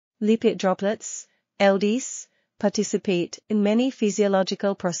Lipid droplets, LDs, participate in many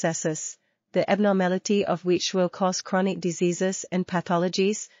physiological processes, the abnormality of which will cause chronic diseases and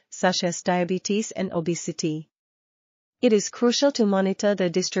pathologies, such as diabetes and obesity. It is crucial to monitor the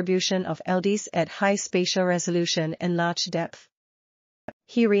distribution of LDs at high spatial resolution and large depth.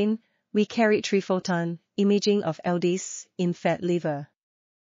 Herein, we carried three-photon imaging of LDs in fat liver.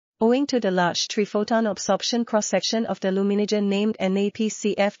 Owing to the large three-photon absorption cross-section of the luminogen named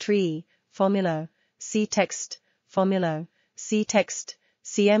NAPCF3, formula, see text, formula, see text,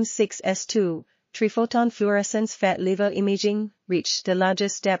 CM6S2, three-photon fluorescence fat liver imaging reached the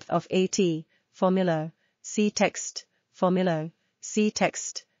largest depth of 80, formula, see text, formula, see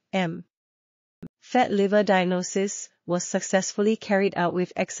text, M. Fat liver diagnosis was successfully carried out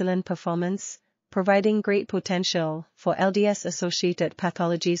with excellent performance, providing great potential for LDS-associated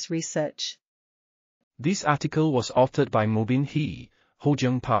pathologies research. This article was authored by Mubin He,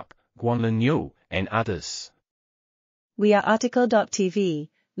 Hojeong Park, Guangle and others. We are RTCLTV,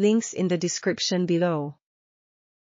 links in the description below.